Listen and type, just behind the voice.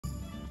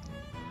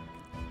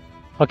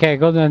Okay, I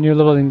got a new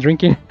level in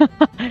drinking.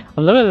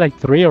 I'm level like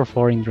 3 or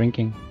 4 in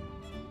drinking.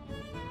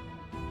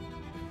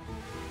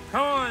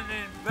 Come on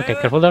then, Okay,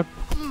 baby. careful there.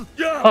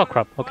 Oh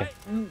crap. Okay.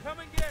 Come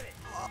and get it.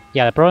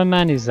 Yeah, the problem,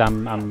 man, is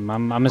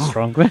I'm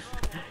strong. We'll just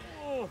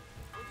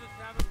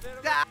have a bit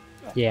of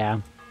a...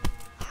 Yeah,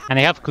 and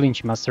I have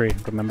clinch mastery.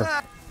 Remember?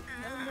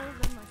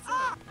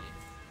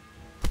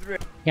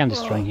 Yeah, I'm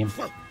destroying him.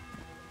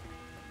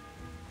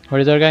 Where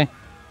is our guy?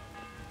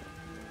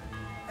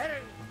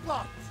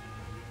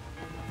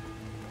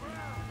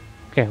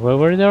 Okay,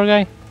 where is our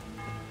guy?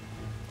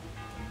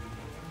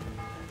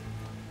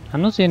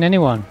 I'm not seeing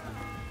anyone.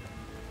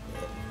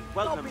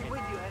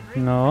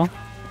 No.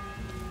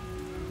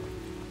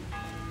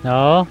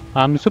 No,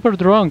 I'm super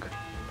drunk.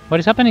 What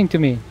is happening to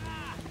me?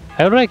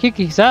 I already kicked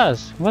his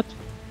ass. What?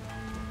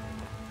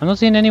 I'm not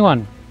seeing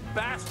anyone.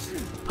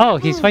 Oh,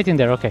 he's fighting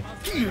there. Okay.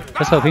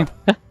 Let's help him.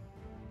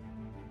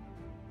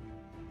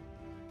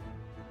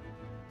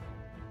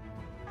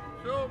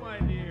 So, my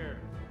dear,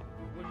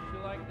 wouldn't you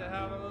like to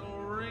have a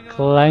little ring on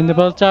Climb the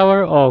bell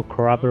tower. Oh,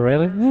 crap,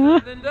 really?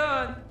 and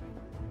done?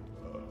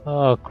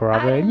 Oh,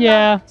 crap, really? I'd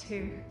Yeah. love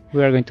to.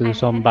 We are going to do And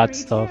some bad Henry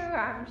stuff. too,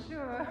 I'm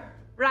sure.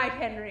 Right,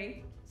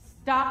 Henry?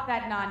 Stop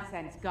that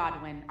nonsense,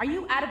 Godwin. Are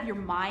you out of your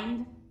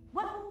mind?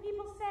 What will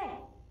people say?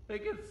 They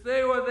can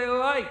say what they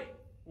like.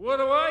 What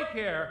do I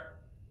care?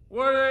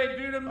 What do they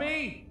do to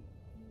me?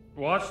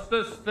 Watch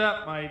the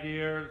step, my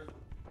dears.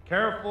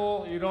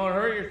 Careful, you don't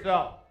hurt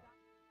yourself.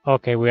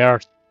 Okay, we are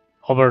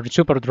over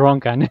super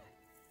drunk and...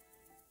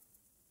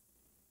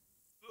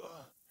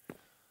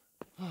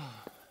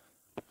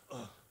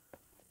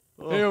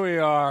 Here we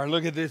are.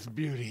 Look at this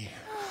beauty.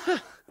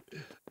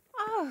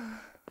 Oh.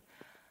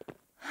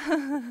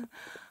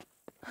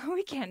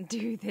 We can't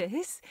do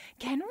this,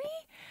 can we?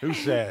 Who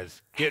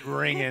says? Get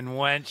ringing,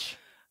 wench.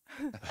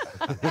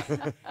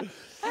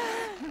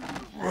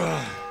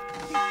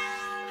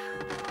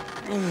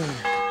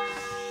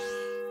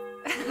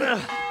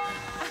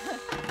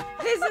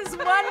 This is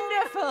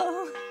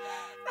wonderful.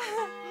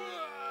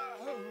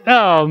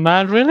 Oh,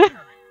 man, really?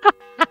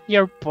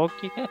 You're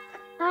poking.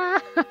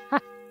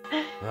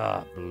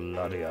 Ah,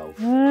 bloody oath.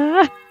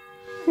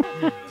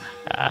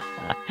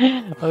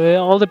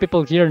 All the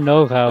people here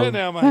know how... And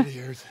now, my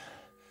dears,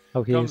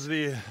 how he comes is.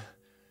 the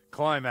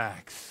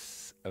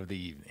climax of the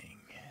evening.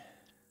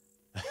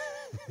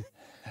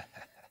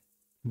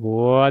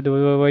 What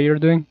you're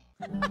doing?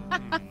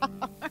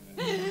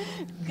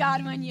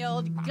 Godwin, you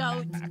old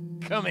goat.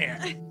 Come here.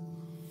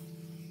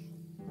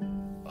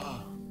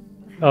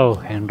 Oh,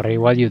 Henry,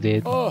 what you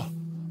did? Oh,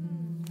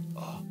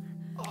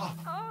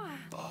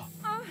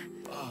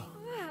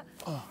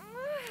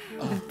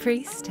 The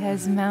priest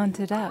has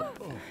mounted up.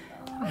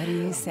 What do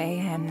you say,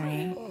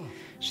 Henry?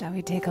 Shall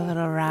we take a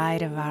little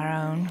ride of our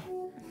own?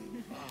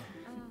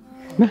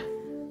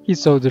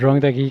 He's so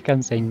drunk that he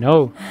can say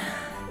no.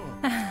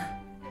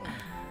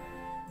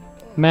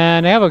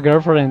 Man, I have a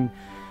girlfriend.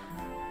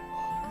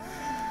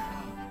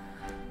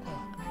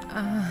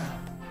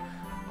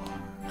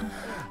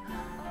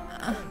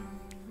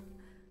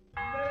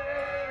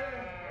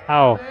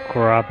 Oh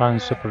crap, I'm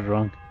super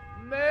drunk.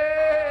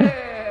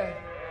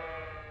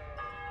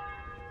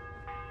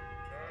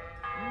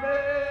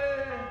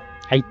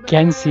 I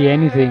can't see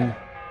anything.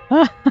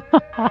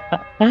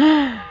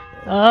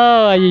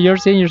 Oh, you're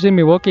seeing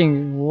me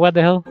walking. What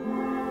the hell?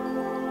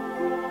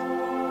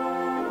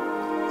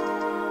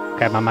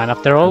 Okay, my man,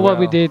 after all what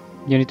we Well, did,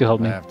 you need to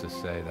help I me. have to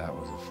say that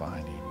was a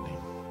fine evening.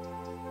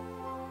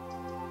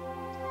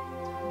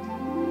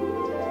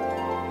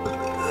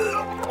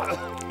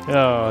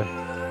 Oh.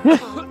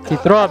 He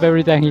throw up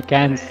every time he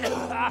can.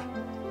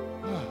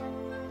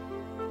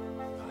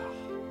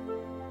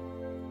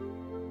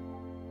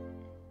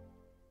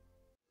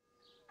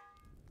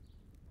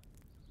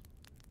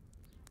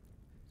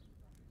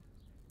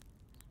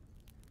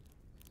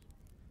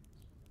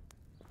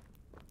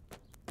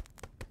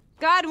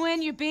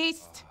 Godwin, you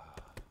beast.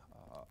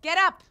 Get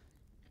up.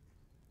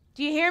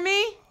 Do you hear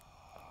me?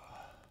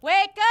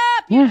 Wake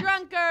up, you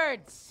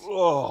drunkards.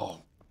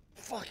 Oh,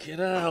 fucking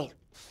hell.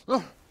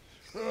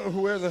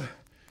 Where the...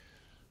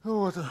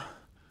 Oh, what the...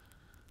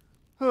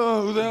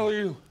 Oh, who the hell are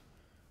you?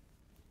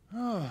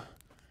 Oh,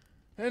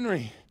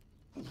 Henry.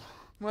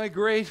 My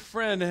great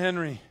friend,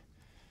 Henry.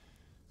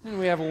 Didn't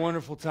we have a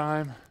wonderful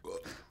time?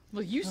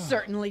 Well, you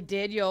certainly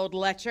did, you old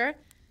lecher.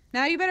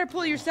 Now you better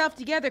pull yourself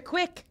together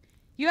quick.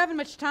 You haven't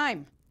much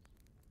time.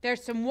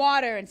 There's some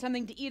water and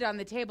something to eat on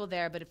the table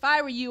there, but if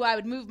I were you, I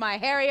would move my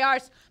hairy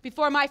arse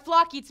before my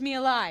flock eats me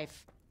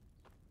alive.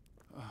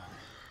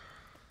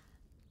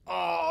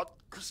 Oh,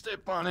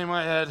 step on in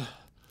my head.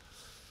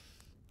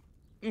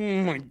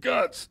 My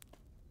guts.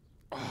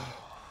 Oh,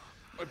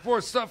 my poor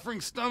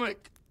suffering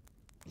stomach.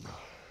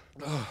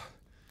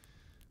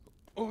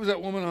 What was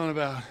that woman on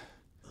about?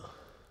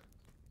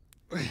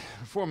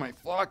 Before my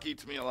flock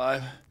eats me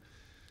alive.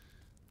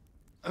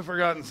 I've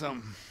forgotten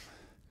something.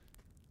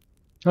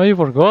 Oh, you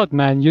forgot,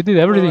 man. You did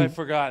What everything. have I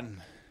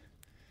forgotten?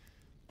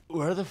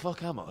 Where the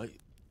fuck am I?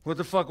 What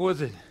the fuck was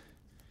it?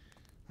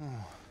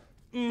 Oh.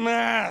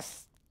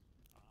 Mass!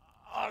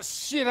 Oh,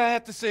 shit, I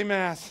have to say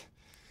mass.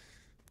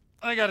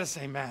 I gotta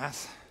say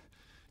mass.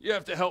 You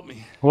have to help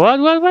me.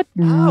 What?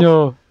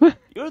 No.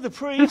 You're the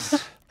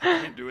priest.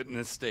 Can't do it in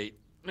this state.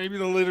 Maybe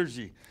the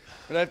liturgy.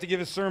 But I have to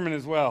give a sermon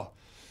as well.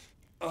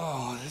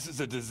 Oh, this is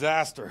a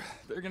disaster.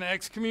 They're gonna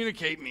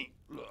excommunicate me.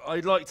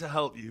 I'd like to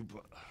help you,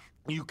 but...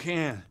 You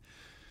can.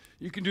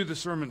 You can do the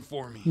sermon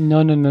for me.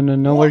 No.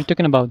 What are you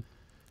talking about?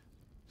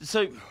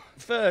 So,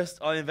 first,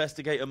 I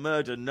investigate a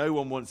murder no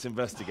one wants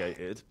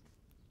investigated.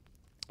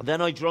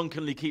 Then I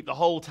drunkenly keep the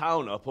whole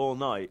town up all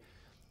night.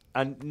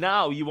 And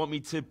now you want me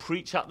to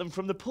preach at them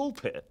from the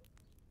pulpit?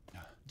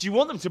 Do you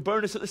want them to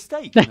burn us at the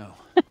stake? No.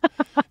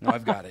 No,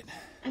 I've got it.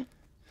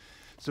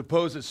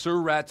 Suppose that Sir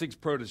Ratzig's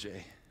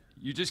protege.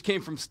 You just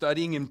came from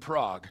studying in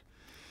Prague.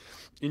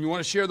 And you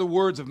want to share the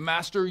words of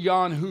Master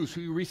Jan Hus,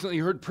 who you recently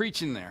heard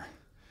preaching there.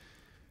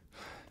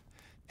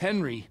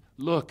 Henry,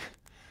 look.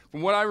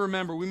 From what I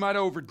remember, we might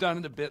have overdone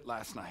it a bit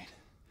last night.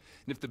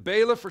 And if the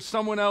bailiff or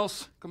someone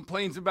else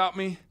complains about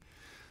me,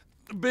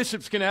 the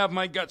bishop's gonna have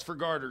my guts for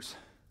garters.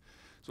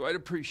 So I'd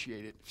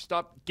appreciate it.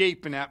 Stop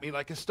gaping at me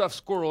like a stuffed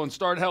squirrel and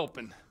start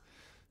helping.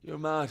 You're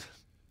mad.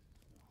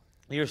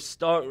 You're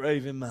stark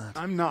raving mad.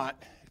 I'm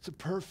not. It's a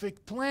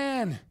perfect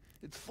plan.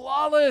 It's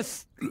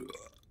flawless.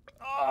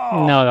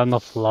 No, I'm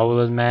not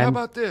flawless, man. How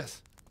about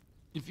this?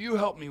 If you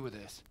help me with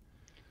this,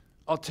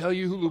 I'll tell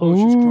you who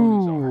Lubosh's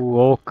cronies are.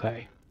 Ooh,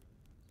 okay.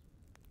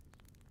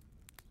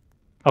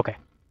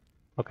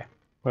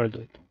 We'll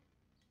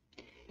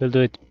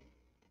do it.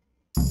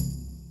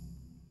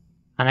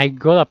 And I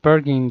got a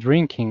perk in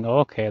drinking.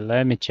 Okay,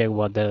 let me check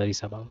what that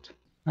is about.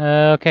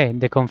 Okay,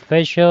 the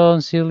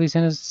confession, seal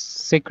listeners,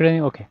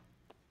 secret.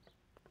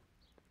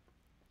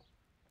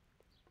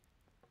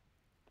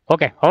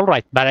 Okay,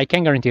 alright, but I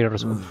can guarantee the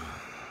result.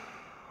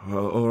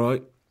 Well,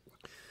 alright.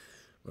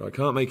 But I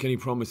can't make any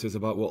promises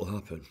about what will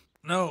happen.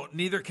 No,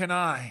 neither can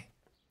I.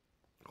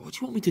 What do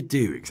you want me to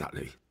do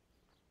exactly?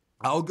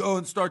 I'll go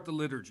and start the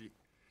liturgy.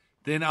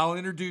 Then I'll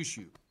introduce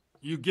you.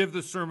 You give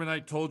the sermon I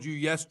told you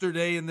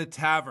yesterday in the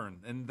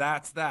tavern, and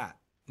that's that.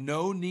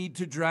 No need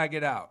to drag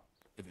it out.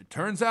 If it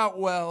turns out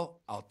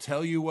well, I'll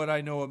tell you what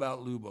I know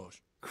about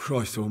Lubosh.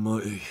 Christ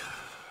almighty.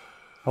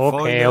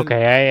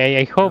 Okay.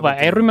 I hope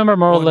I remember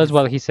more or less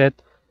what he said.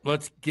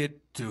 Let's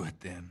get to it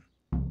then.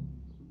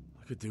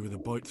 I could do with a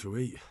bite to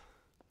eat.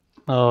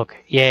 Okay,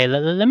 yeah.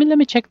 Let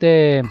me check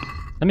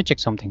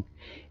something.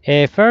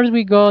 First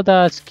we got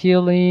a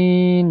skill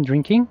in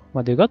drinking.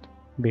 What do you got?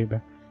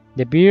 Beer.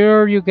 The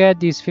beer you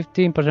get is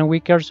 15%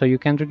 weaker, so you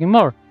can drink it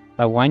more.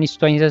 But wine is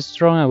twice as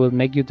strong and will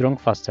make you drunk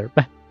faster.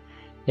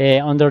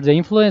 Under the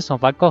influence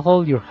of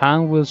alcohol, your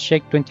hand will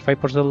shake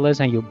 25% less,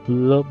 and your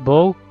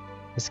bow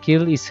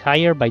skill is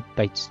higher by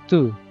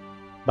 2.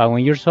 But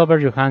when you're sober,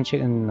 your hand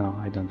shake. No,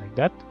 I don't like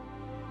that.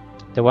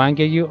 The one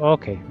gave you.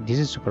 Okay, this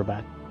is super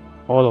bad.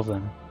 All of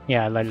them.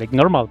 Yeah, like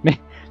normal,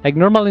 like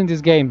normal in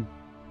this game.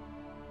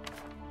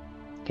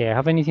 Okay, I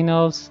have anything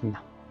else? No.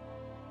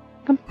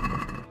 Come.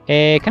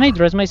 Can I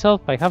dress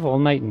myself? I have all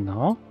my...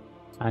 No.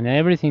 And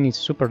everything is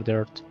super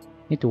dirt.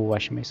 Need to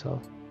wash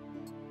myself.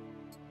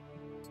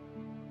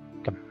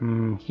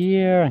 Come.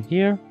 Here and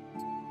here.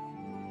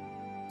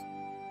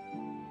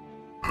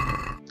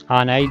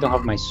 And I don't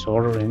have my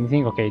sword or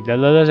anything. Okay,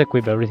 let's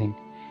equip everything.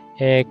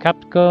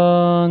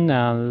 Capcom,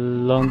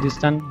 long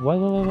distance...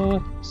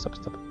 What?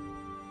 Stop.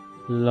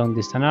 Long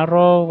distance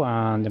arrow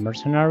and the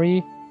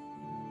mercenary.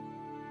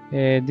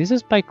 This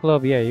is Spy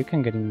Club. Yeah, you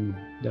can get in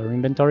their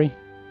inventory.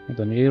 I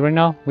don't need it right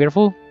now. We're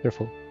full.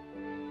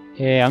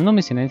 I'm not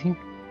missing anything.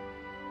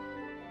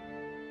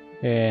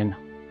 No.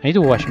 I need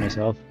to wash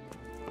myself.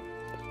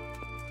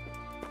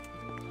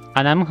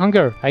 And I'm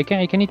hungry. I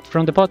can eat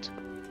from the pot.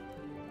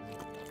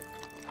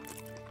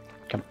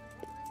 Come.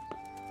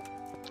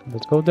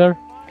 Let's go there.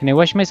 Can I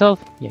wash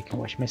myself? Yeah, I can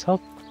wash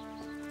myself.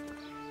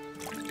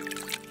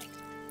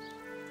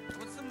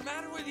 What's the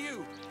matter with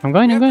you? I'm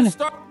going,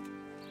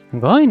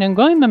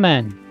 my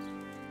man.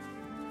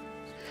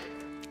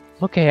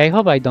 Okay, I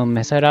hope I don't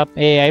mess it up.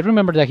 I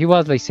remember that he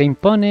was like saying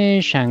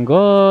punish and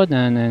God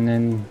and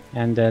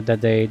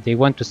that they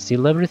want to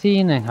steal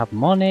everything and have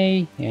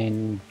money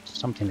and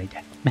something like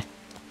that.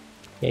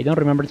 Yeah, I don't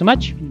remember too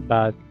much,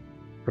 but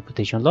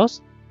reputation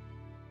lost.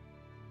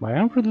 Why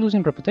aren't we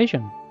losing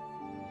reputation?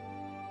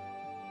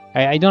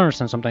 I don't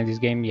understand sometimes this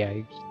game. Yeah,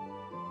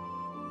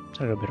 it's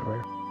a little bit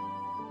rare.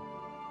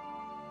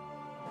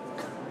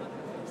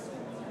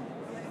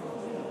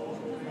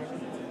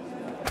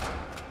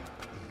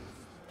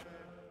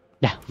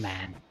 Yeah,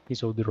 man, he's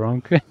so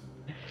drunk.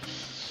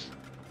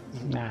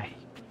 Nah. I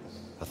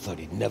thought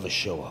he'd never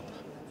show up.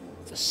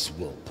 The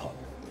swill pup.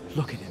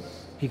 Look at him.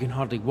 He can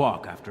hardly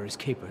walk after his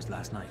capers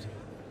last night.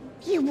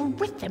 You were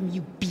with them,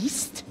 you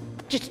beast.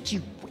 Just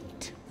you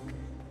wait.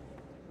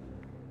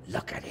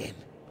 Look at him.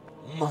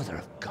 Mother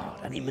of God,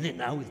 any minute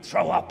now he'll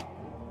throw up.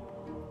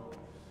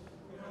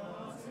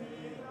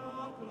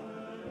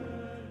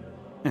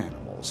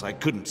 Animals, I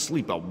couldn't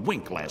sleep a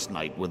wink last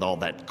night with all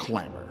that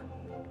clamor.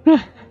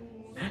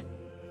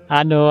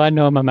 I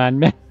know, my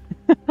man.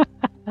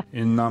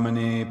 In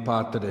nomine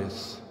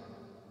Patris,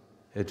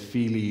 et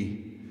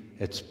Filii,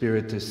 et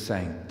Spiritus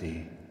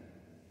Sancti.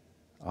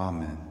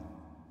 Amen.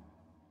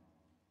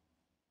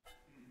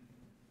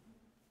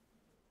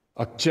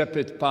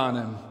 Accepit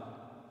panem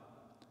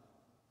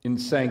in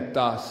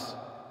sanctas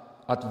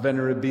at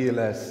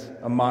venerabiles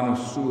a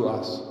manus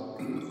suas.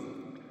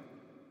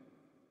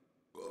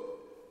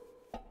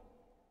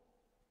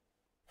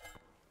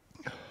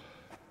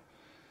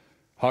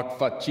 Hoc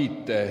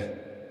facite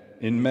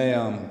in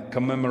meam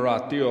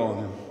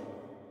commemorationem.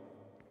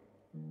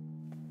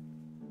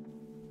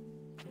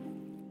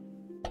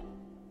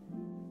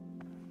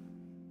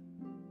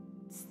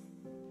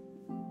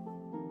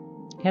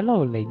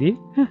 Hello, lady.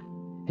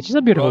 She's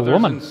a beautiful Brothers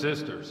woman. and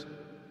sisters,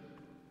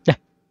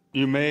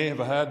 you may have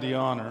had the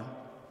honor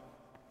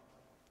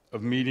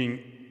of meeting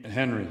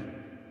Henry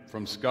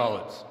from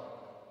Skalitz,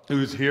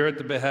 who is here at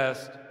the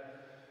behest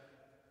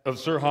of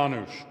Sir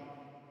Hanush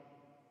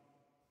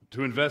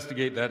to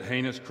investigate that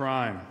heinous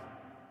crime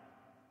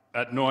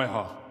at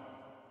Neuhof.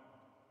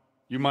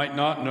 You might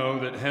not know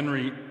that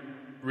Henry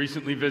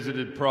recently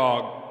visited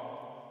Prague,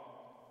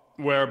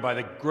 where, by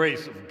the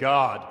grace of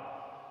God,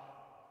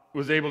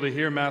 was able to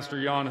hear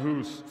Master Jan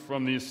Hus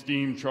from the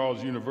esteemed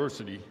Charles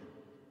University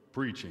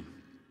preaching.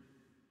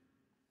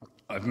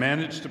 I've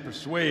managed to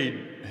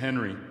persuade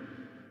Henry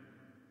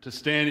to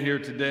stand here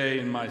today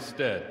in my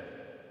stead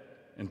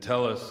and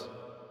tell us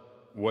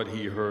what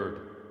he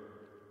heard.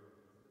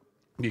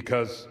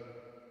 Because,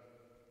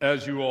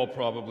 as you all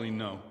probably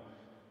know,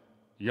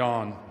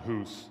 Jan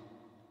Hus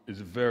is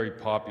a very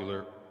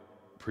popular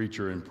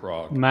preacher in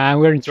Prague. Man,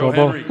 we're in So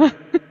trouble. Henry,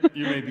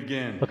 you may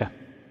begin. Okay.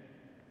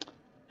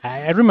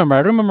 I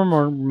remember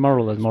more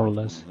or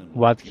less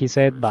what he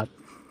said, but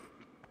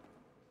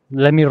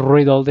let me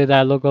read all the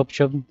dialogue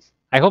options.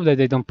 I hope that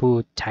they don't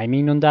put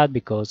timing on that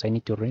because I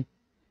need to read.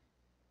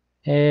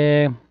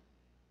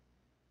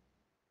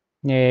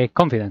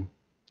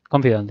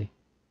 Confidently.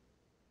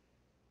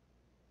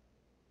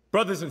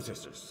 Brothers and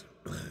sisters,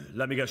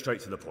 let me get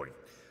straight to the point.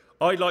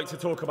 I'd like to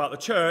talk about the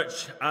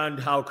church and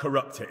how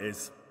corrupt it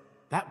is.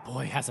 That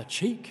boy has a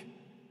cheek.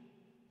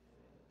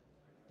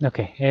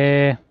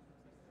 Okay.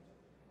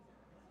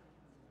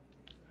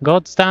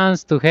 God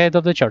stands to head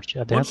of the church.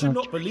 One should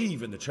not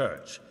believe in the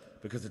church,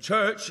 because the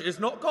church is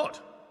not God.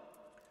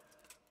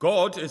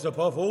 God is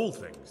above all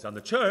things, and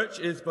the church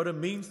is but a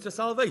means to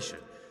salvation,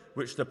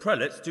 which the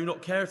prelates do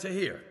not care to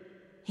hear.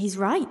 He's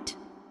right.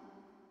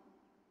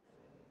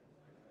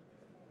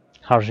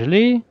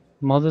 Harshly,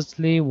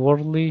 modestly,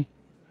 worldly.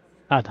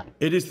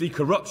 It is the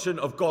corruption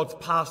of God's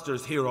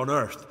pastors here on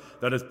earth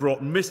that has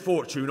brought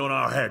misfortune on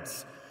our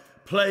heads.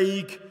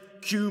 Plague,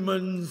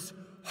 cumens,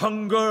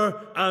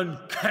 hunger, and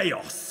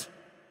chaos.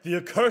 The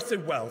accursed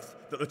wealth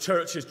that the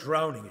church is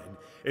drowning in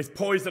is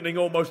poisoning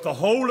almost the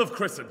whole of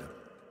Christendom.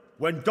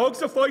 When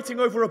dogs are fighting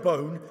over a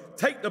bone,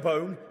 take the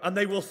bone and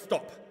they will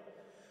stop.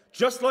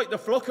 Just like the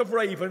flock of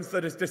ravens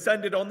that has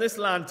descended on this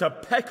land to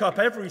peck up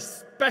every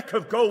speck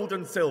of gold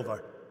and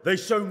silver. They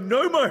show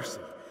no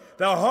mercy.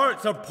 Their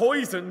hearts are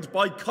poisoned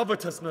by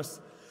covetousness.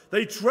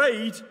 They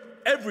trade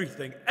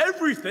everything.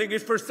 Everything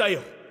is for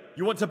sale.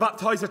 You want to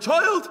baptize a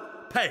child?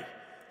 Pay.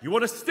 You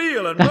want to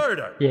steal and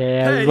murder?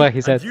 Yeah, pay, that's what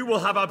he said. and you will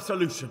have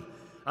absolution.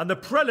 And the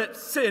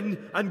prelates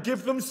sin and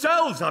give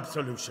themselves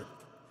absolution.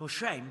 For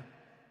shame,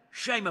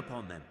 shame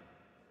upon them.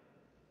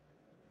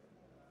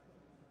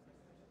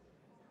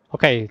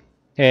 Okay,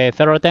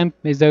 third attempt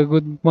is the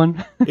good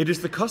one. It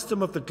is the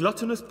custom of the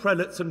gluttonous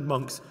prelates and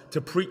monks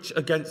to preach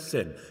against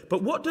sin.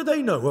 But what do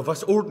they know of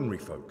us ordinary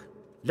folk?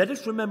 Let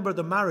us remember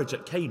the marriage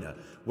at Cana,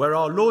 where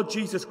our Lord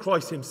Jesus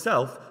Christ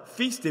himself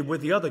feasted with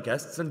the other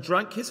guests and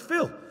drank his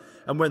fill.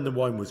 And when the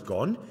wine was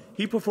gone,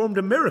 he performed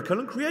a miracle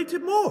and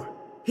created more.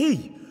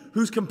 He,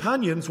 whose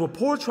companions were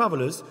poor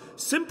travellers,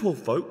 simple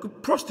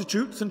folk,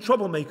 prostitutes and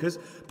troublemakers,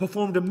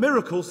 performed a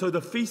miracle so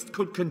the feast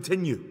could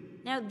continue.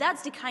 Now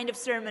that's the kind of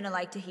sermon I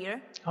like to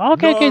hear.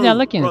 Okay, no, they're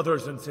looking.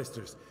 Brothers and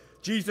sisters,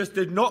 Jesus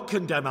did not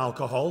condemn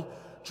alcohol.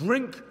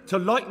 Drink to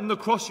lighten the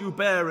cross you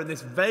bear in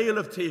this vale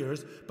of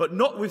tears, but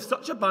not with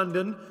such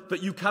abandon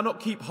that you cannot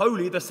keep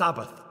holy the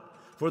Sabbath.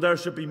 For there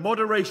should be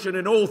moderation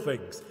in all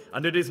things,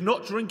 and it is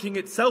not drinking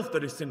itself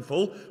that is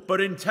sinful,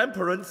 but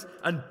intemperance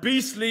and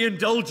beastly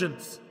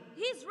indulgence.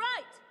 He's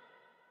right.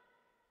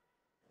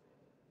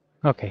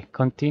 Okay,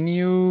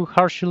 continue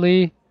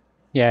harshly.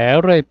 Yeah, I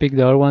already picked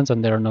the other ones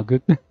and they're not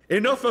good.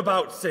 Enough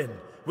about sin,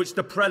 which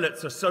the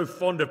prelates are so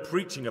fond of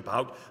preaching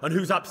about, and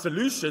whose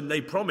absolution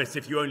they promise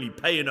if you only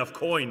pay enough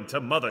coin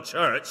to Mother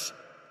Church.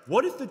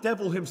 What if the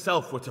devil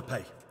himself were to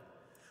pay?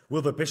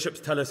 Will the bishops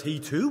tell us he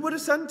too would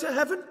ascend to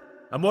heaven?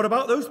 And what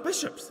about those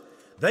bishops?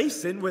 They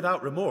sin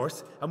without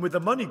remorse, and with the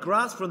money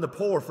grasped from the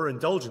poor for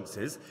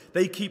indulgences,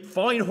 they keep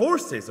fine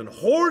horses and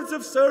hordes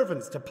of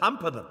servants to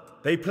pamper them.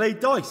 They play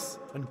dice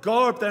and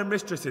garb their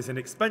mistresses in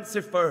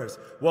expensive furs,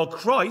 while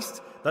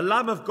Christ, the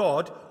Lamb of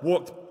God,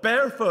 walked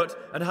barefoot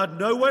and had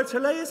nowhere to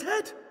lay his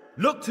head.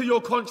 Look to your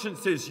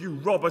consciences, you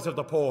robbers of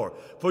the poor,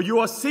 for you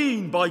are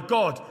seen by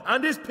God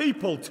and his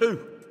people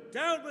too.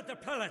 Down with the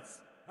prelates!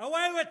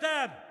 Away with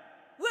them!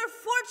 We're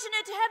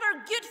fortunate to have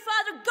our good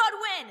Father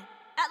Godwin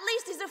At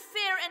least he's a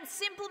fair and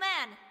simple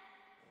man.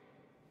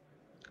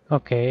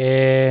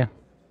 Okay.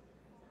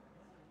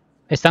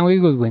 Stand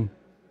with Goodwin.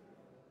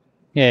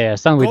 Yeah,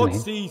 stand with God me.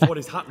 sees what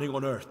is happening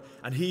on earth,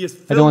 and he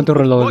is I don't want filled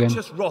to with reload again.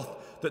 righteous wrath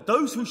that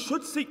those who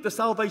should seek the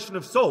salvation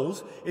of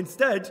souls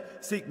instead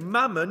seek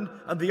mammon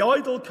and the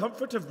idle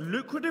comfort of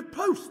lucrative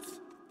posts.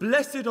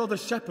 Blessed are the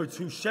shepherds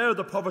who share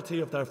the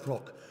poverty of their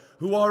flock,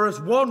 who are as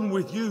one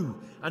with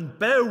you and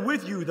bear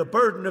with you the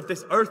burden of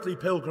this earthly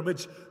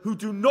pilgrimage, who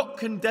do not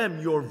condemn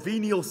your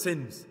venial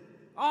sins.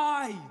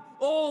 Aye,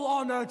 all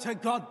honor to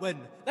Godwin.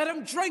 Let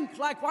him drink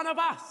like one of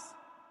us.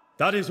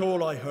 That is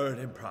all I heard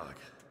in Prague.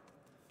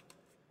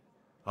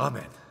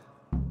 Amen.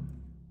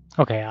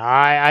 Okay,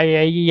 I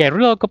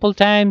reload a couple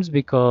times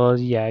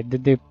because yeah,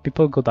 the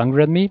people got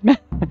angry at me,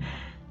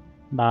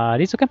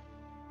 but it's okay.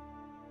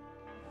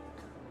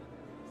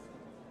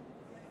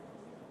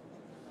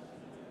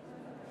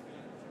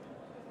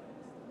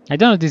 I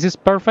don't know if this is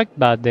perfect,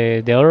 but the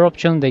other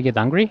option they get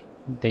angry,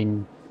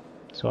 then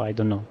so I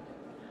don't know.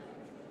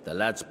 The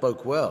lad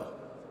spoke well,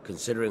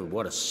 considering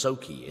what a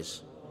soak he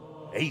is.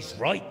 He's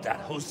right,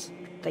 that hus.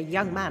 The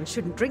young man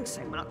shouldn't drink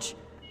so much,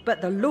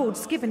 but the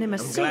Lord's given him a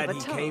I'm silver glad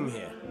he tongue. came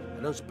here.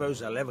 I don't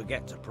suppose I'll ever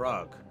get to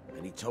Prague,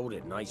 and he told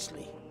it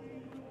nicely.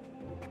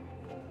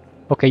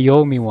 Okay, you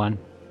owe me one.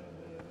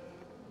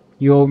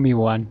 You owe me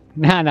one,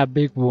 and a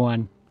big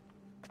one.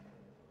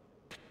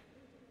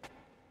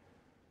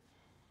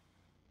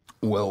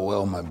 Well,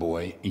 well, my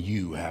boy,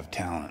 you have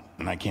talent,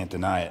 and I can't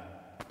deny it.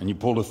 And you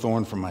pulled a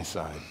thorn from my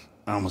side.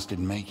 I almost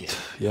didn't make it.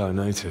 Yeah, I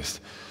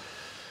noticed.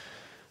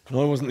 And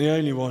I wasn't the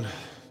only one.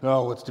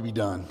 Oh, what's to be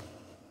done?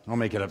 I'll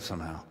make it up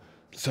somehow.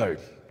 So,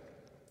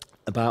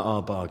 about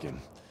our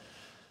bargain.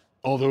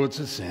 Although it's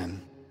a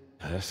sin.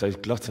 So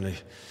gluttony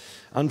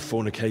and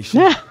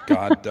fornication.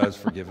 God does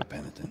forgive a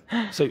penitent.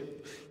 So,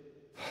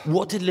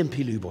 what did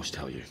Limpy Lubosh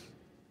tell you?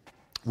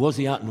 Was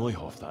he at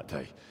Neuhof that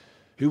day?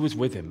 Who was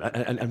with him?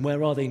 And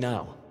where are they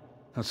now?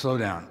 Now, slow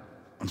down.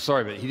 I'm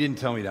sorry, but he didn't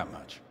tell me that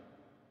much.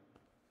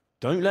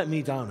 Don't let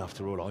me down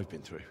after all I've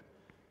been through.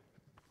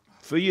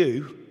 For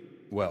you...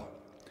 Well,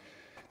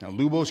 now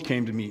Lubosh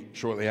came to me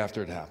shortly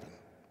after it happened.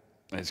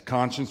 His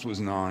conscience was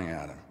gnawing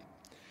at him.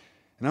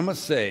 And I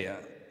must say,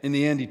 in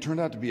the end, he turned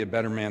out to be a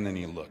better man than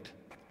he looked.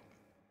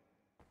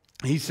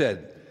 He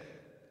said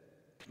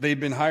they'd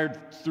been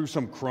hired through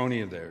some crony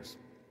of theirs.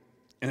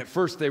 And at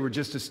first they were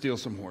just to steal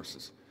some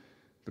horses.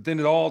 But then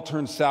it all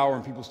turned sour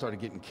and people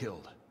started getting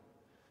killed.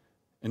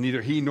 And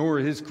neither he nor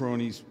his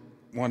cronies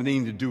wanted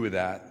anything to do with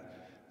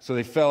that. So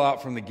they fell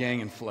out from the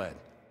gang and fled.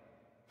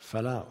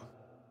 Fell out?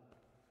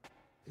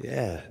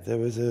 Yeah, there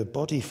was a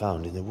body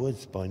found in the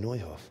woods by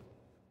Neuhof.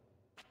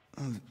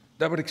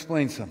 That would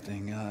explain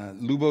something.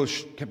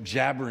 Lubosh kept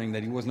jabbering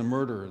that he wasn't a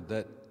murderer,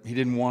 that he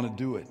didn't want to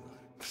do it.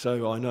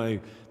 So I know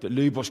that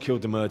Lubosh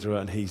killed the murderer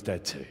and he's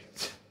dead too.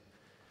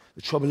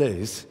 The trouble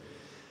is,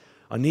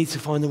 I need to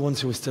find the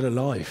ones who are still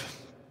alive.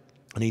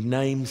 I need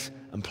names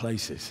and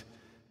places.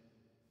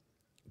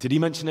 Did he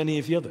mention any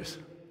of the others?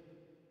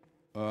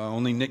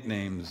 Only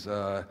nicknames.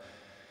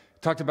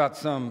 Talked about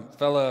some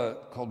fella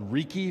called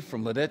Riki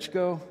from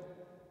Ledechko,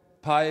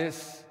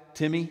 Pius,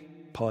 Timmy.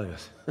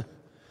 Pius.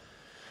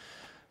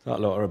 That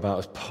lot are about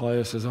as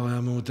pious as I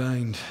am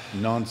ordained.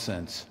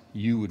 Nonsense.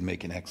 You would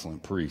make an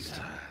excellent priest.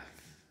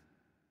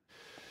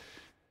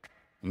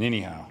 And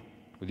anyhow,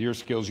 with your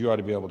skills, you ought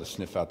to be able to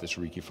sniff out this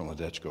Riki from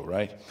Ledechko,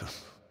 right?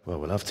 Well,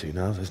 we'll have to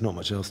now. There's not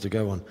much else to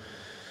go on.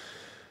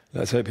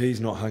 Let's hope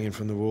he's not hanging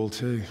from the wall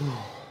too.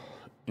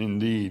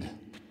 Indeed.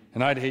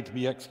 And I'd hate to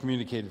be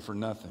excommunicated for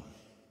nothing.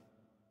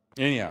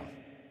 Anyhow,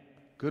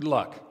 good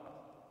luck.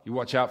 You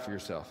watch out for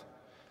yourself.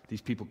 These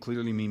people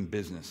clearly mean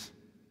business.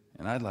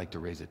 And I'd like to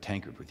raise a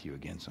tankard with you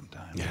again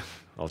sometime. Yeah,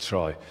 I'll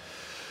try.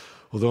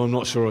 Although I'm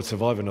not sure I'd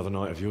survive another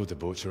night of your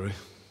debauchery.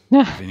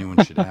 If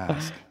anyone should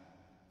ask,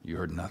 you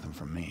heard nothing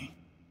from me.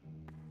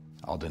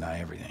 I'll deny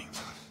everything.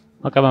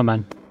 Oh, come on,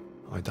 man.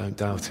 I don't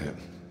doubt it.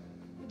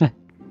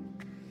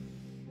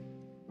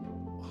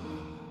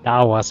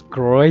 That was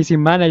crazy,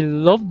 man. I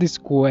love this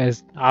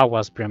quest. That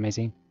was pretty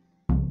amazing.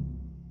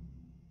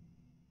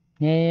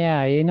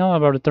 Yeah, you know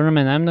about the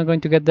tournament. I'm not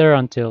going to get there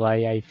until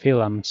I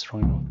feel I'm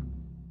strong enough.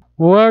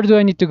 Where do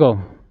I need to go?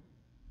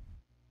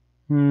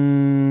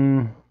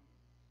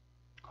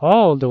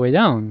 All the way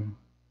down.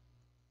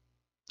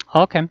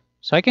 Okay,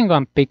 so I can go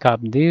and pick up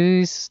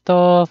this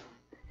stuff.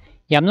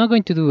 Yeah, I'm not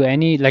going to do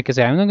any, like I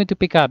said, I'm not going to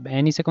pick up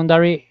any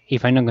secondary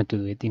if I'm not going to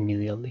do it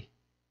immediately.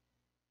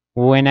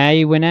 When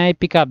I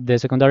pick up the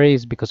secondary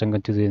is because I'm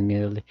going to do it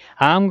immediately.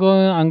 I'm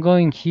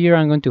going here,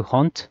 I'm going to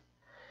hunt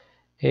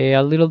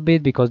a little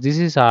bit because this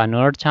is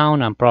another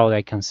town and probably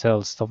I can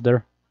sell stuff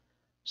there.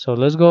 So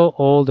let's go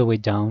all the way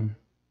down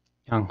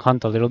and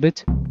hunt a little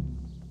bit.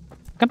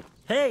 Come.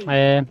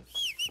 Hey.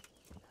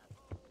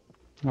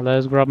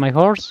 Let's grab my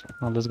horse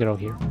and let's get out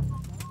here.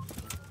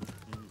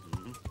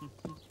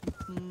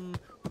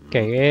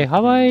 Okay,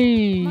 how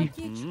I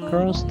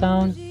cross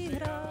town?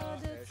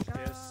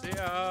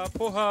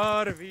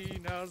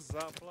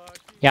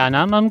 Yeah, and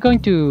I'm going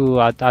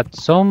to at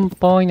some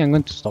point I'm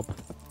going to stop.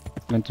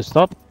 I'm going to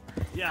stop.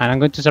 And I'm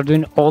going to start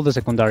doing all the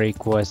secondary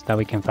quests that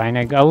we can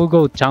find. I will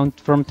go town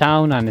from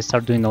town and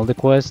start doing all the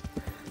quests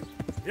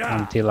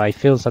until I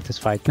feel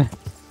satisfied.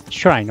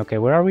 Shrine, okay,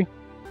 where are we?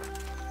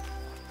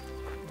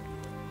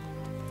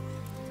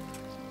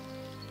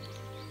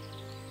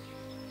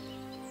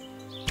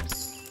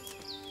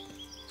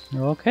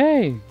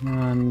 Okay,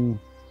 that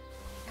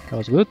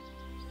was good.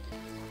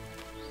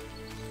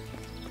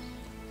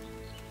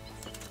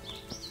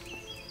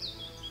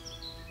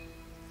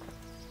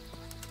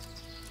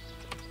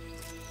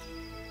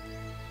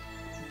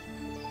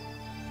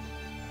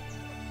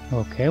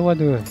 Okay, what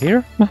do we have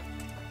here?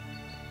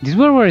 This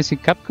one, where is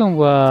it? Capcom?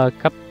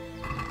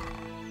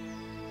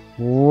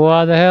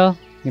 What the hell?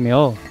 Give me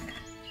all.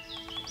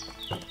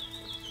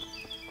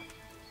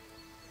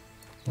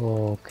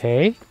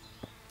 Okay.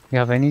 You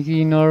have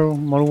anything or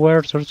more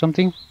words or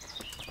something?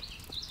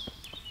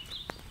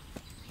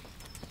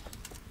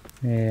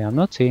 I'm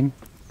not seeing.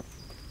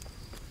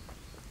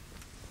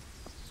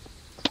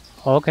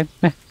 Okay.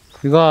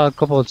 We got a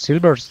couple of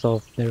silver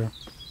stuff there.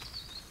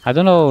 I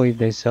don't know if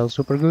they sell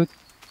super good.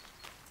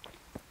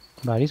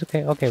 But it's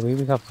okay. Okay,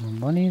 we have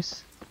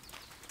monies.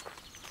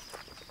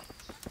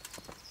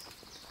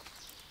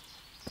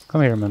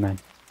 Come here, my man.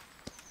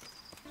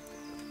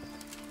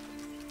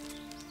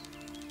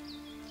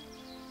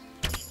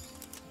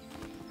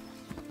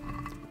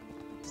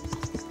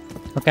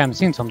 Okay, I'm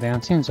seeing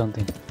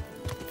something.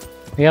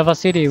 We have a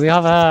city, we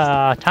have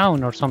a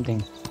town or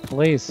something.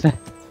 Please.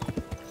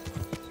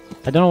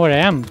 I don't know where I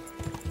am.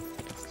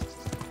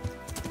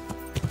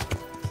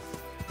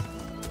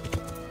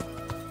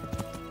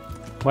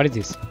 What is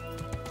this?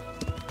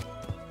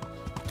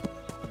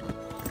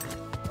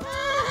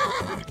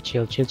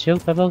 Chill,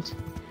 Pebbles.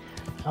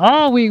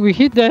 Oh, we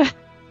hit the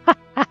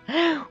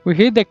we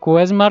hit the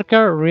quest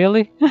marker,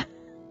 really?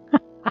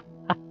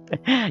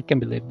 I can't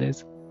believe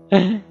this.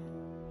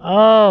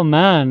 Oh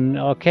man,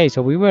 okay,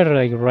 so we were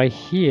like right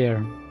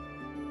here.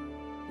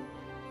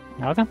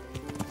 Okay.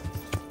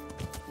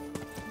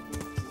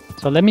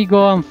 So let me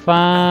go and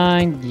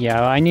find,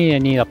 yeah, I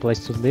need a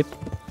place to sleep.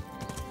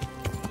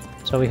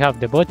 So we have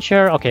the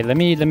butcher. Okay, let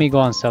me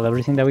go and sell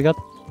everything that we got.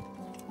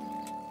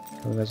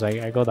 Because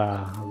I got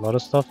a lot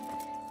of stuff.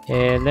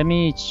 Let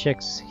me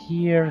check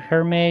here,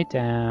 hermit.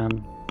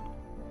 Okay.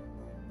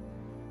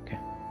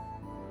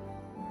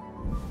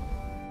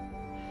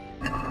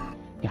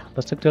 Yeah,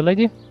 let's talk to a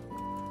lady.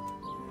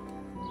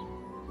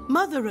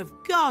 Mother of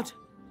God,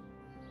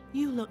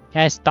 you look.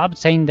 Yeah, stop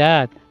saying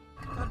that.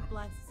 God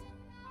bless.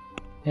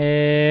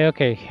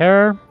 Okay,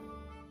 her.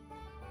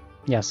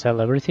 Yeah,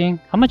 sell everything.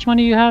 How much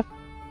money you have?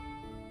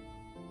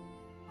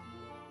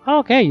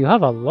 Okay, you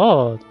have a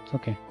lot.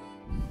 Okay.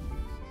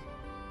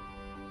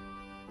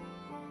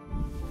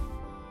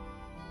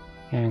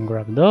 And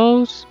grab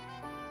those.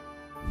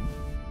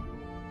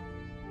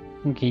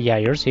 Okay, yeah,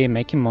 you're seeing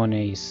making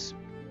money is...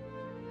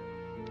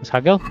 Let's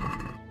haggle.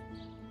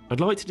 I'd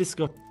like to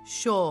discuss...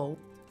 Sure.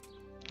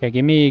 Okay,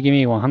 give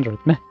me 100.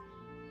 Yeah,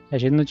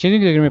 she's gonna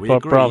give me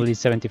probably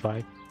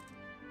 75.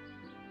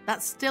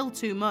 That's still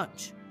too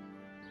much.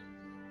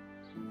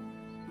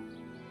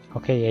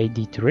 Okay,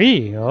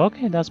 83.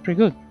 Okay, that's pretty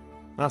good.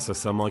 That's a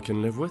sum I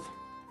can live with.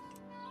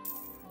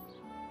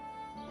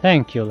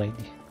 Thank you,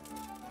 lady.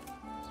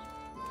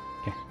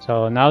 Okay,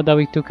 so now that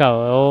we took out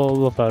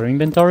all of our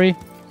inventory,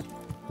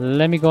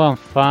 let me go and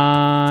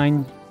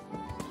find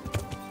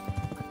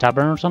a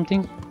tavern or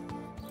something.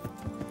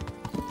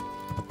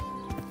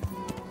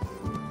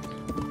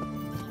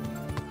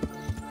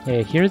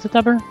 Here is the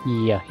tavern?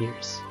 Yeah, here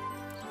is.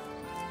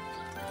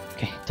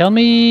 Okay, tell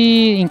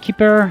me,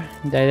 innkeeper,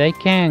 that I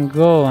can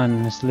go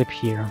and sleep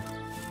here.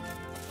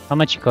 How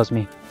much it cost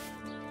me?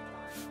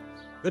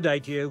 Good day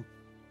to you.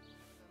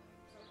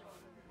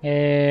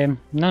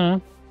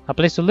 No. A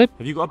place to live?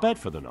 Have you got a bed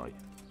for the night?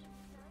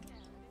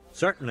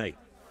 Certainly.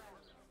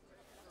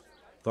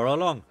 For how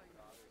long?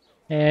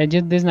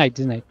 Just this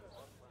night.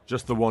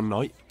 Just the one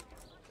night?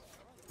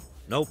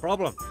 No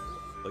problem.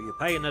 But you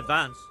pay in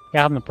advance.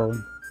 Yeah, I have no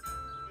problem.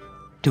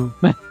 2.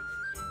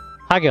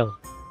 Haggle.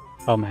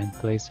 Oh man,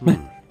 please.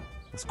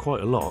 That's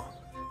quite a lot.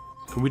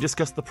 Can we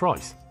discuss the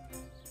price?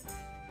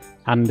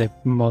 I'm the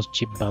most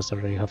cheap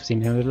bastard you have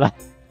seen in your life.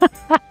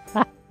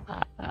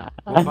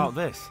 What about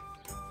this?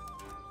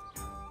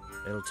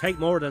 It'll take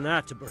more than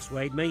that to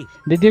persuade me.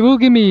 They will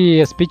give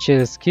me a speech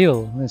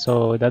skill,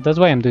 so that's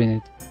why I'm doing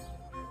it.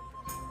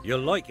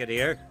 You'll like it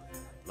here.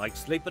 Like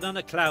sleeping on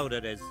a cloud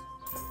it is.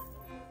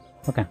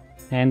 Okay,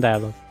 and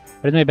dialogue.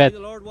 Where's my bed? May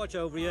the Lord watch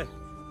over you.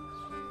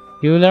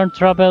 You learn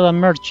travel and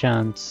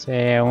merchants.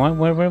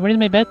 Where is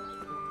my bed?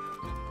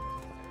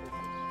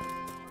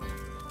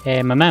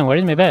 My man, where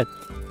is my bed?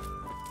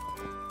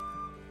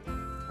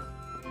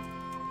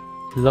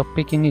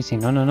 Lockpicking easy.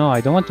 No,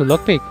 I don't want to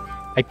lockpick.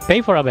 I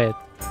pay for a bed.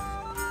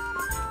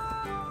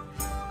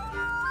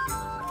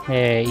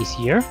 Is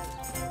here?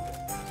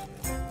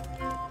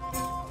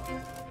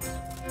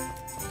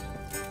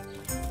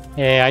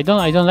 I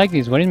don't like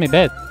this. Where is my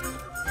bed?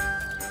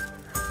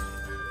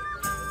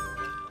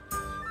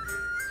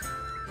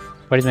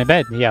 Where is my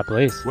bed? Yeah,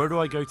 please. Where do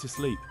I go to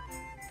sleep?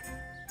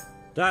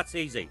 That's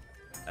easy.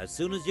 As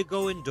soon as you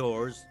go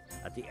indoors,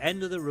 at the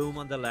end of the room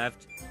on the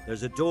left,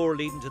 there's a door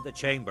leading to the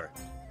chamber.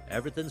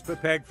 Everything's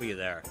prepared for you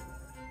there.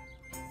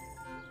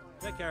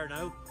 Take care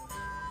now.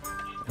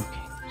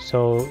 Okay,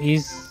 so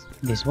is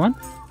this one?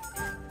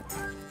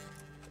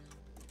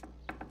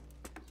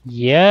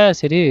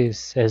 Yes, it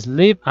is.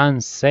 Sleep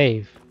and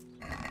save.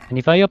 And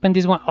if I open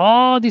this one,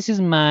 oh, this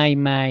is my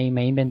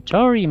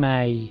inventory,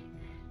 the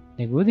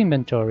good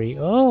inventory.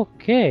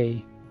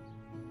 Okay,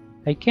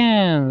 I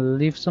can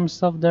leave some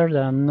stuff there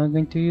that I'm not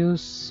going to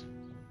use.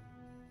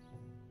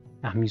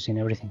 I'm using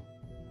everything.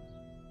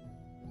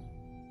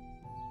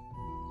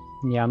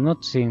 Yeah, I'm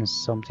not seeing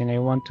something I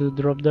want to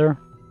drop there.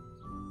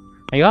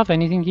 Do you have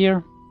anything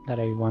here that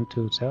I want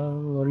to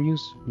sell or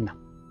use? No.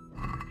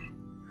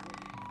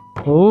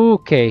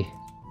 Okay,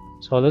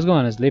 so let's go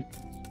and sleep.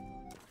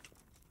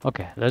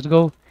 Okay, let's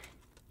go.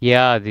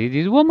 Yeah,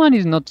 this woman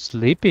is not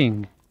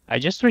sleeping. I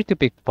just tried to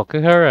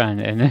pickpocket her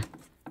and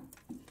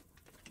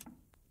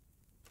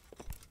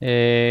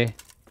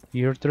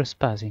you're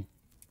trespassing.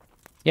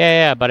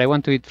 Yeah, but I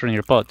want to eat from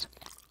your pot.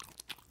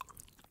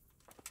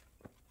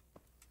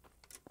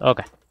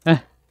 Okay.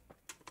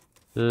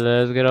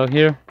 Let's get out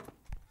here.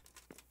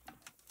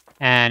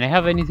 And I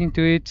have anything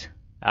to eat?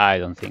 I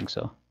don't think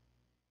so.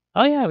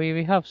 Oh yeah,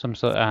 we have some.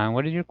 So,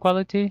 what is your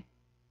quality?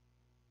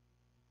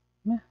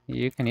 Yeah,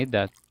 you can eat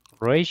that.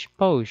 Rage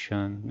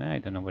potion. I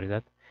don't know what is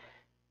that.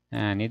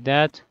 And eat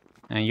that.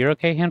 And you're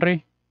okay,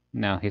 Henry?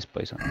 No, he's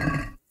poison.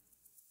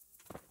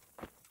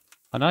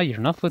 Oh no, you're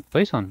not food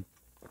poison.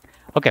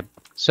 Okay,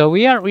 so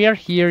we are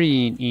here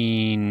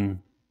in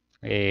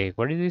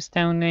what is this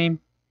town name?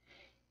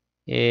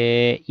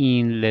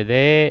 In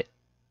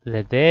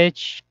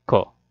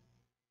Ledechko.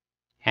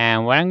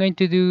 And what I'm going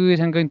to do is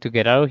I'm going to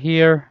get out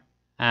here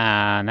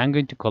and I'm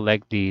going to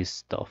collect this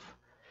stuff.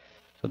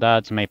 So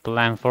that's my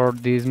plan for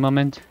this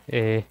moment.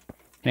 Can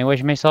I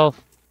wash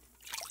myself?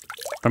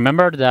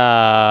 Remember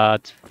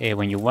that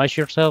when you wash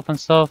yourself and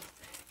stuff,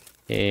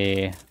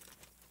 if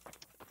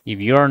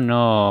you're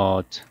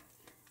not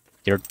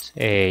dirt,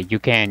 you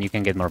can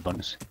get more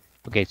bonus.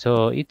 Okay,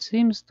 so it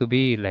seems to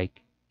be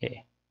like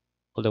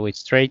all the way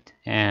straight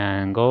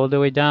and go all the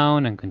way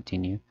down and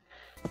continue.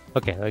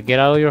 Okay, get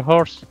out of your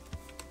horse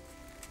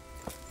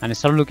and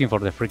start looking for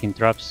the freaking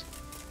traps.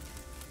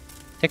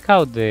 Take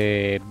out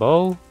the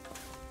bow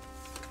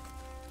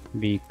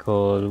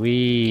because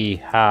we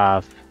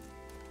have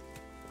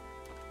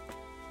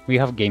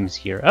games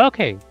here.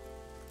 Okay,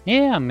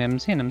 yeah, I'm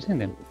seeing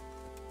them.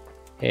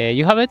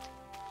 You have it.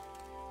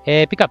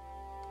 Pick up.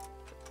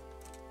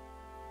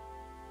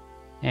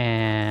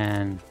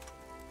 And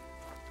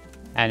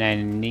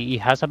it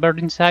has a bird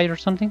inside or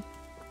something.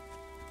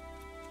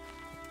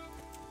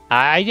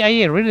 I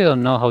really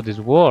don't know how this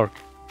works.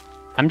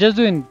 I'm just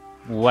doing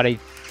what I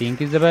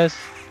think is the best.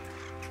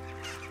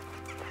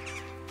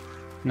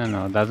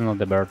 No, that's not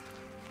the bird.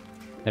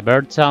 The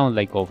bird sounds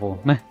like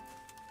awful.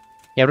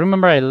 Yeah,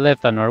 remember I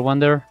left another one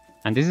there,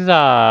 and this is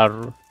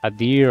a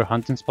deer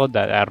hunting spot,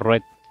 that a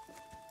red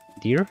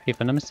deer,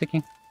 if I'm not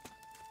mistaken.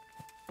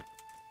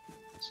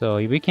 So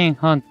if we can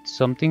hunt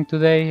something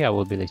today, I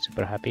will be like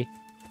super happy.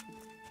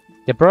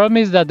 The problem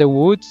is that the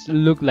woods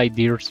look like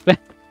deers.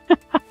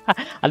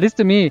 At least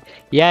to me.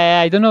 Yeah,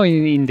 I don't know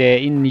in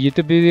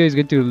YouTube video it's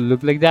going to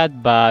look like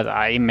that, but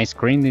in my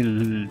screen a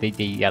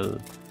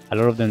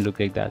lot of them look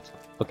like that.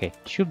 Okay,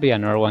 should be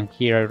another one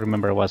here. I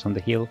remember it was on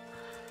the hill.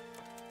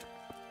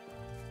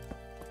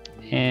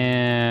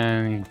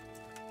 And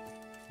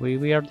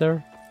we are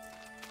there.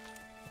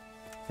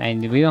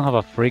 And we don't have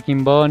a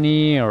freaking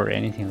bunny or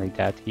anything like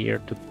that here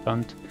to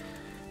hunt.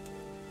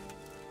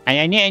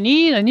 I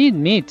need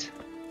meat.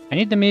 I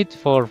need the meat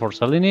for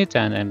selling it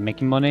and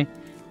making money.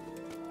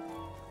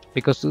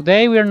 Because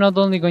today we are not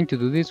only going to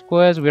do this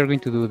quest, we are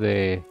going to do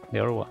the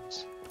other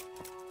ones.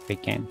 If we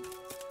can.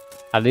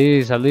 At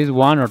least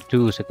 1 or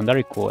 2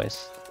 secondary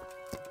quests.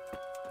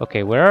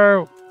 Okay,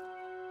 where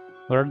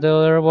are the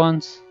other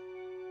ones?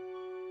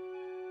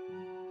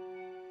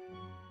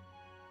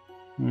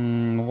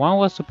 One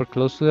was super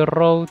close to the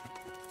road.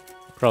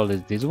 Probably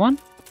this one.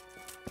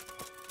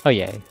 Oh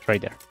yeah, it's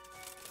right there.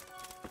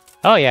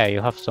 Oh yeah,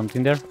 you have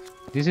something there.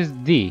 This is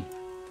D.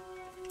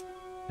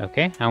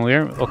 Okay, and we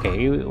are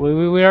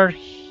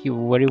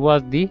where it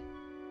was D?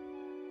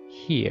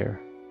 Here.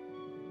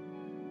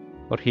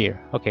 Or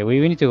here. Okay, we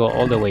need to go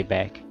all the way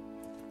back.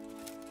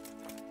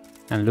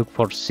 And look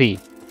for C.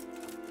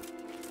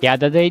 Yeah,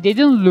 that they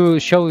didn't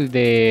show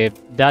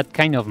that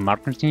kind of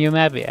markers in your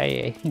map.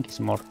 I think it's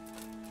more.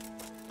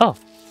 Oh,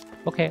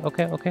 okay,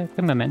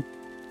 my man.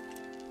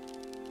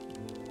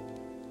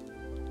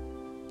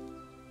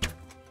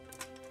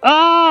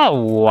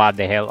 Oh, what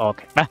the hell?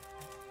 Okay,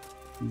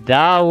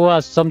 that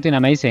was something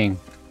amazing.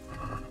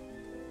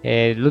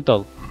 Loot.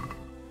 Oh,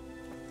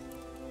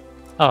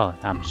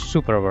 I'm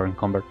super over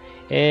encumbered.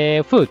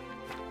 Food.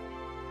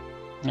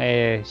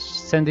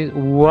 Send it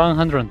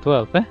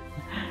 112. Yeah,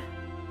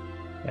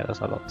 that's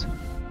a lot.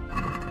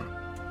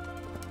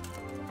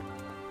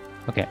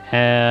 Okay.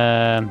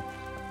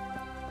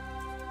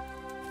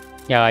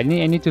 Yeah, I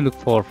need to look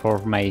for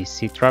my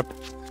sea trap.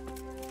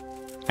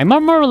 I'm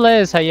more or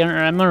less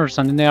I'm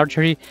understanding the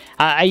archery.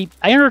 I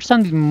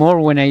understand it more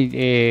when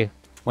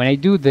I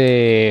do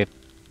the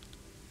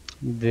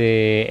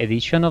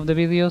edition of the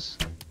videos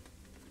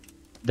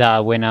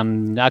than when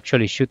I'm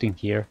actually shooting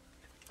here.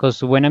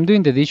 Because when I'm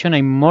doing the edition,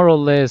 I more or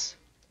less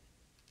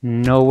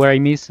know where I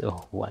miss.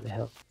 Oh, what the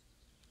hell!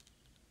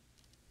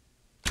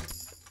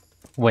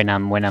 When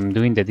I'm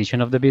doing the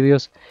edition of the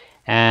videos,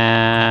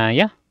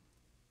 yeah,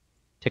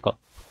 check out.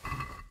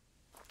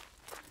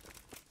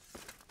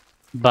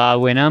 But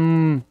when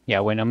I'm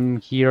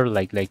here,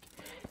 like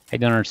I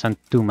don't understand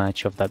too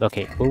much of that.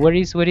 Okay, well, where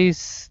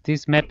is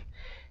this map?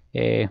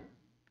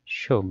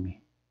 Show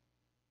me.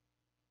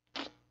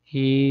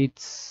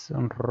 It's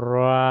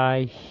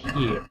right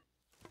here.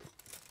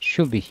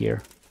 Should be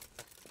here.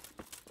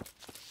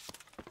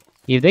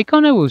 If they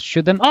come, I will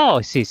shoot them.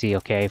 Oh, see.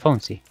 Okay, I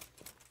found see.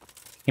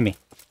 Give me.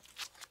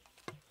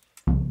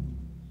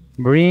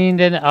 Bring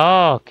them.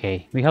 Oh,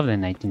 okay. We have the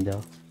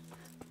nightingale.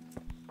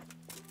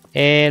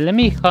 Let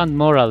me hunt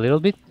more a little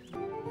bit.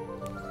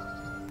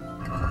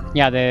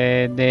 Yeah,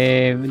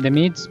 the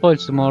meat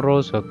spoils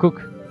tomorrow, so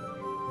cook.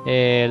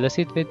 Let's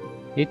eat it.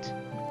 Eat.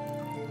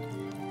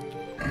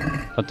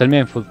 Don't tell me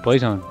I'm food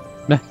poison.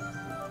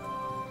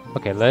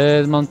 Okay,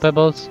 let's mount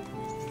pebbles.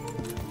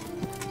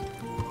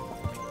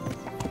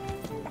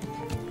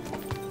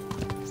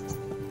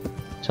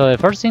 So the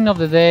first thing of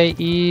the day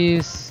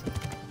is...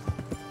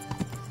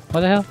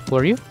 What the hell? Who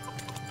are you?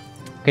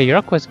 Okay, you're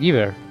a quest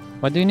giver.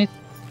 What do you need?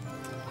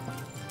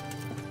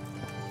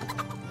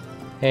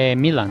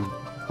 Milan.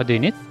 What do you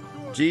need?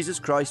 Jesus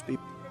Christ,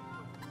 people.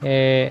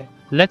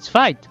 Let's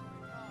fight.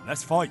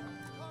 Let's fight.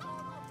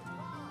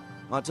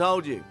 I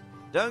told you.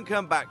 Don't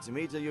come back to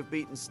me till you've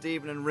beaten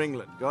Stephen and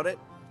Ringlet. Got it?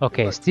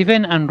 Okay,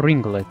 Stephen and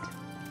Ringlet.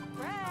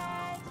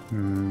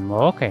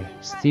 Okay,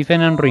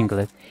 Stephen and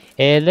Ringlet.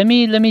 Let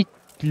me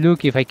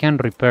look if I can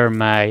repair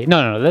my...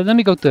 No, let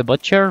me go to the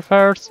butcher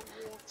first.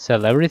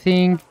 Sell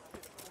everything.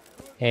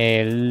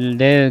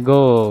 Then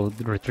go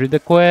retrieve the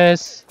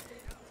quest.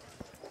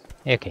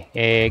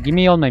 Okay, give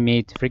me all my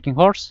meat, freaking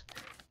horse.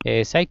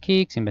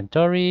 Sidekicks,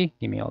 inventory.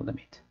 Give me all the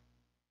meat.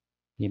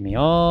 Give me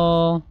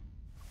all.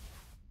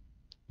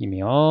 Give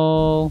me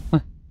all.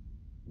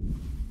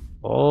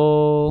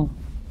 All.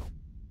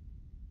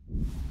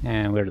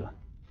 And we're done.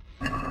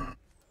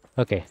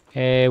 Okay,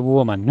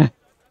 woman.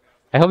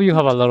 I hope you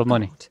have a lot of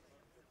money.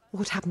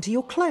 What happened to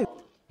your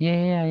clothes?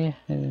 Yeah.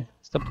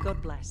 Stop.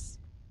 God bless.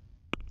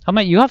 How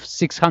much? You have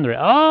 600.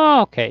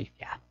 Oh, okay.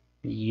 Yeah,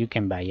 you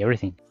can buy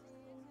everything.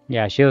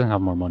 Yeah, she doesn't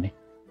have more money.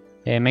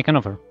 Make an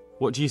offer.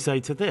 What do you say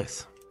to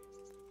this?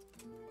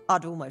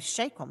 I'd almost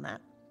shake on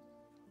that.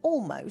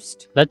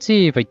 Almost. Let's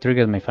see if I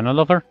triggered my final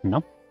offer.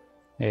 No.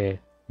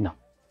 No.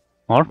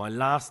 More? My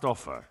last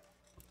offer.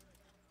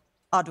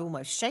 I'd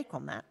almost shake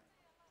on that.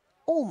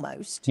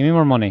 Almost. Give me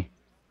more money.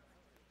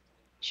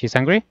 She's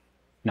angry?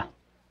 No.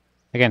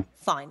 Again.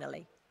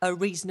 Finally, a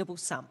reasonable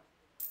sum.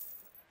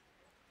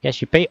 Yeah,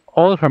 she paid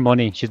all her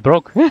money. She's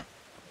broke.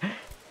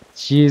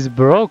 She's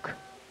broke.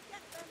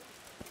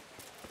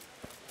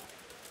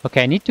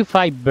 Okay, I need to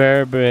fight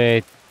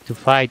to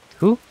fight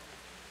who?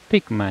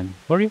 Pigman.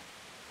 Were you?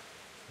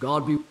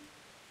 God be...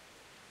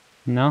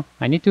 No,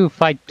 I need to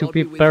fight two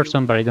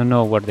person, but I don't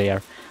know where they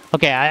are.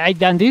 Okay, I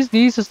done this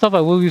stuff.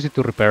 I will use it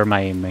to repair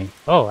my.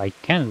 Oh, I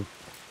can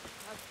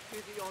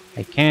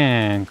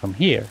come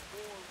here.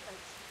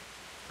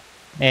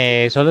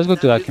 So let's go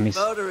to Alchemist.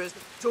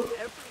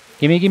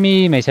 Give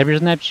me my cyber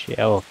snatch.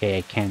 Oh, okay,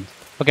 I can't.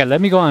 Okay, let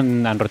me go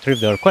and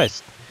retrieve the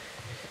quest.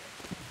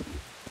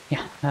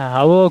 Yeah,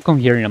 I will come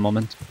here in a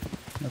moment.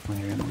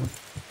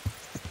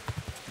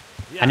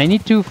 And I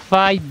need to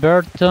fight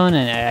Burton,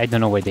 and I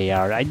don't know where they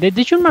are.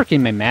 They should mark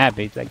in my map.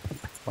 It's like,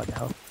 what the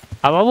hell?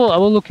 I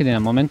will look at it in a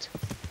moment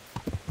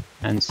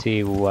and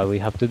see what we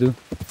have to do.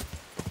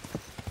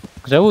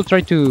 Because I will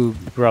try to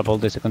grab all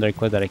the secondary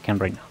quests that I can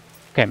right now.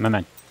 Okay, my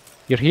man,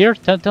 you're here.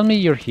 Tell me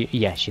you're here.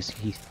 Yeah, he's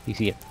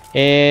here.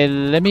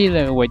 Let me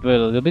wait a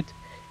little bit.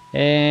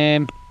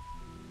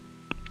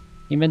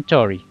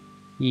 Inventory.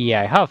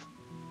 Yeah, I have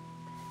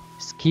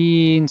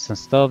skins and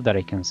stuff that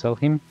I can sell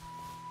him.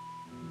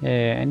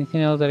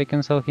 Anything else that I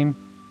can sell him?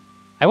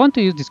 I want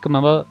to use this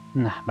command,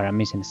 nah, but I'm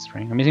missing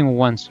strength. I'm missing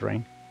one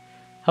strength.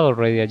 I have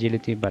already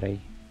agility, but I...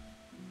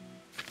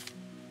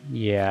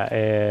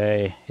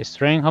 Yeah,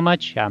 strength, how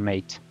much? I'm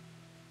 8.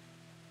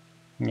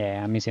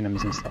 Yeah, I'm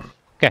missing stuff.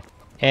 Okay,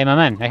 my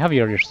man, I have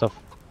your stuff.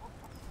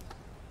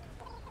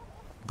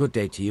 Good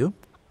day to you.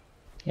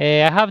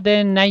 I have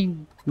the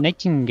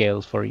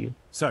nightingales for you.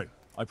 So,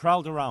 I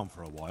prowled around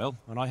for a while,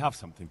 and I have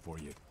something for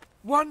you.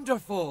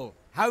 Wonderful!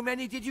 How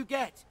many did you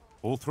get?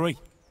 All 3.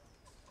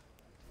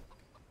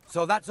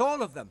 So that's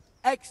all of them.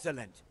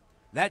 Excellent.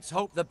 Let's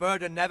hope the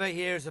burden never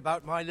hears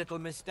about my little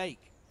mistake.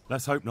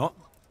 Let's hope not.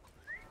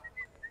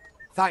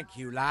 Thank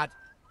you, lad.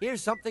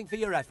 Here's something for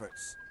your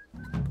efforts.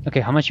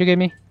 Okay, how much you gave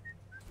me?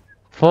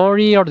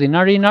 40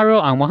 ordinary narrow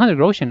and 100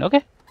 Roshan.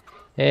 Okay.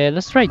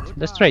 Let's trade.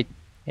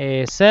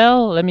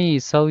 Sell. Let me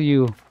sell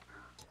you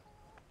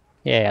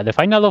Yeah, the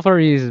final offer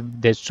is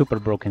the super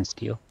broken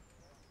steel.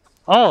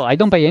 Oh, I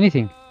don't pay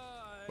anything.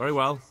 Very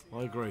well,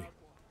 I agree.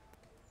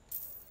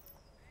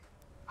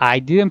 I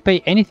didn't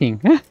pay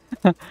anything.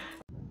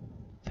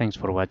 Thanks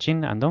for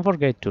watching, and don't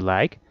forget to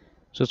like,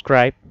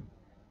 subscribe,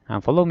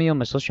 and follow me on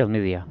my social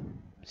media.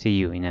 See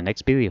you in the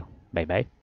next video. Bye bye.